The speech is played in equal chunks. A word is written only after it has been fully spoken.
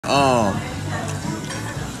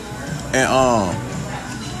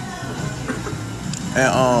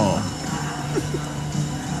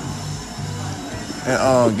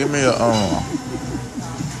give me a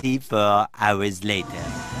 4 hours later.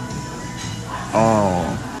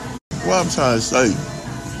 What I'm trying to say?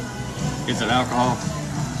 Is it alcohol?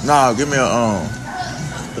 Nah, give me a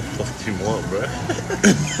What the fuck you want, bro?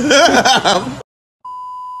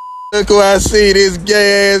 Look who I see, this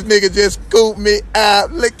gay ass nigga just scooped me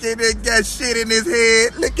out. Look at this, got shit in his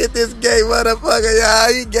head. Look at this gay motherfucker,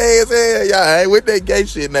 y'all. He gay as hell, y'all. I ain't with that gay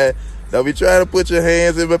shit now. Don't be trying to put your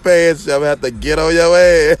hands in my pants. I'm gonna have to get on your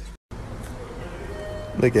ass.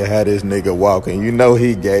 Look at how this nigga walking. You know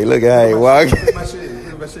he gay. Look at how he walking. Look at my shit.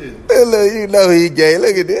 Look at my shit. Look, you know he gay.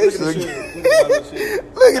 Look at this. Look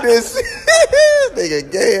at this.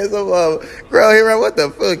 Nigga gay as a mother. Girl, here, what the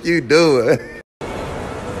fuck you doing?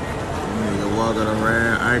 Nigga walking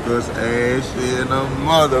around, ankles, ass, shit, no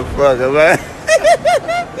motherfucker, man.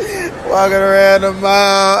 Walking around the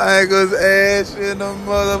mall, ankles, ass, shit, no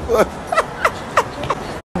motherfucker.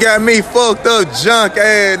 Got me fucked up, junk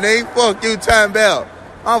ass, nigga. Fuck you talking about.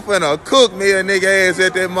 I'm finna cook me a nigga ass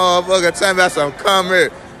at that motherfucker talking about some come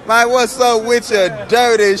here. Man, what's up with your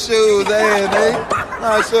dirty shoes, ass, nigga?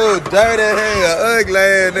 My shoes dirty hell, ugly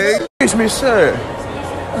ass, nigga. Excuse me, sir.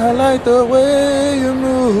 I like the way you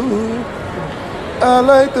move. I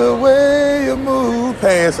like the way you move.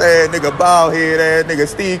 Pants ass nigga, bald head ass nigga,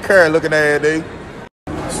 Steve Kerr looking ass nigga.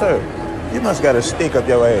 Sir, you must got a stick up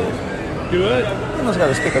your ass. Do it? You must got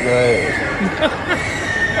a stick up your ass.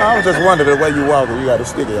 I was just wondering the way you walk, you got a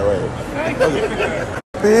stick in your ass.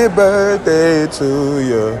 Happy birthday to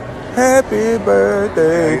you. Happy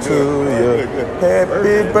birthday to you.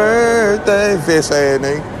 Happy birthday, Viss ass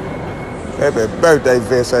nigga. Happy birthday,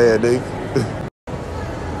 Viss ass nigga.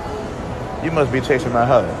 You must be texting my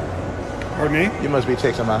hoe. Pardon me? You must be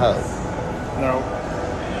texting my hoe. No.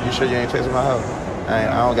 You sure you ain't texting my hoe? I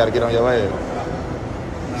don't gotta get on your ass.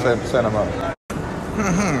 No. Send them up.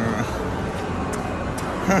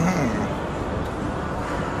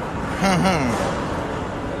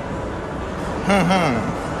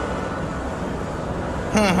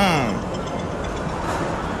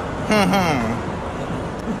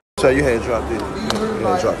 So you had dropped it.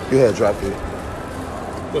 You had dropped it.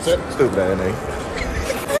 What's that? Stupid ass nigga.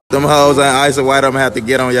 Them hoes ain't ice or white, I'm gonna have to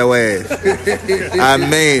get on your ass. I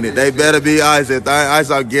mean it. They better be ice. If they ain't ice,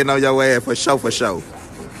 I'm getting on your ass for sure, for sure.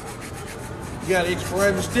 You gotta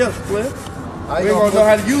explain the steps, Cliff. We ain't gonna know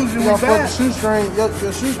how to use it. We're gonna put the shoestring, your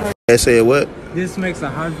shoestring. They said what? This makes a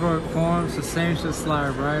hydraulic form, so same should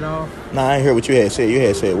slide right off. Nah, I ain't hear what you had said. You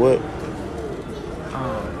had said what?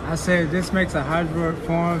 I said this makes a hydraulic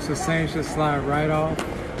form, so same should slide right off.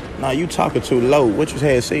 Nah, you talking too low. What you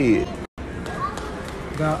had said?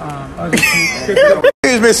 The other two.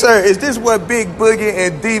 Excuse me, sir. Is this what Big Boogie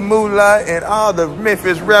and D Moolah and all the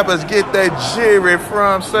Memphis rappers get their jewelry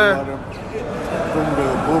from, sir?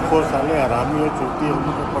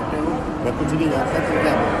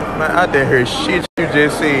 Man, I didn't hear shit you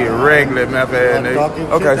just said. Regular, my bad, nigga.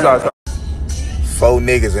 Okay, sorry. 4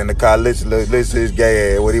 niggas in the car. Listen to this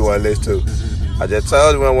gay ass. What do you want to listen to? I just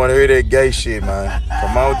told you I want to hear that gay shit, man.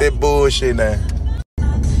 Come on with that bullshit now.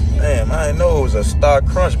 Damn, I didn't know it was a Star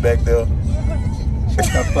Crunch back there.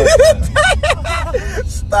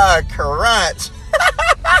 Star Crunch.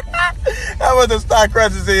 How much the Star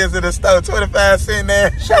Crunches is in the store? 25 cents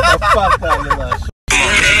there. Shut the fuck up, little shit.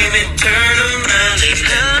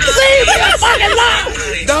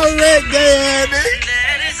 Don't let gay ass nigga.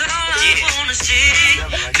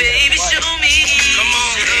 Baby, show me. Come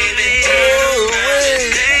on, baby.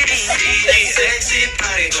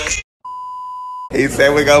 He said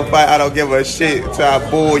we gon' fight. I don't give a shit till I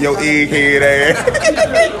bull your egghead ass.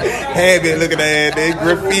 Habit looking at that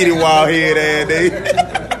graffiti wall head ass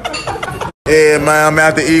nigga. Yeah, man, I'm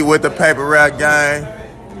out to eat with the paper route gang.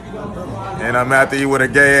 And I'm out to eat with a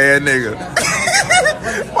gay ass nigga.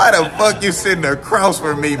 Why the fuck you sitting across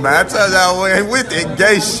from me, man? I told y'all I ain't with that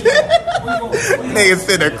gay shit. Nigga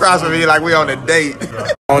sitting across from me like we on a date.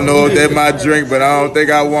 I don't know if that's my drink, but I don't think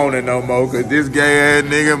I want it no more. Cause this gay ass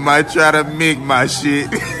nigga might try to mix my shit.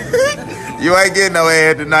 You ain't getting no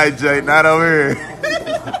ass tonight, Jay. Not over here.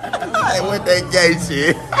 I ain't with that gay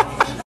shit.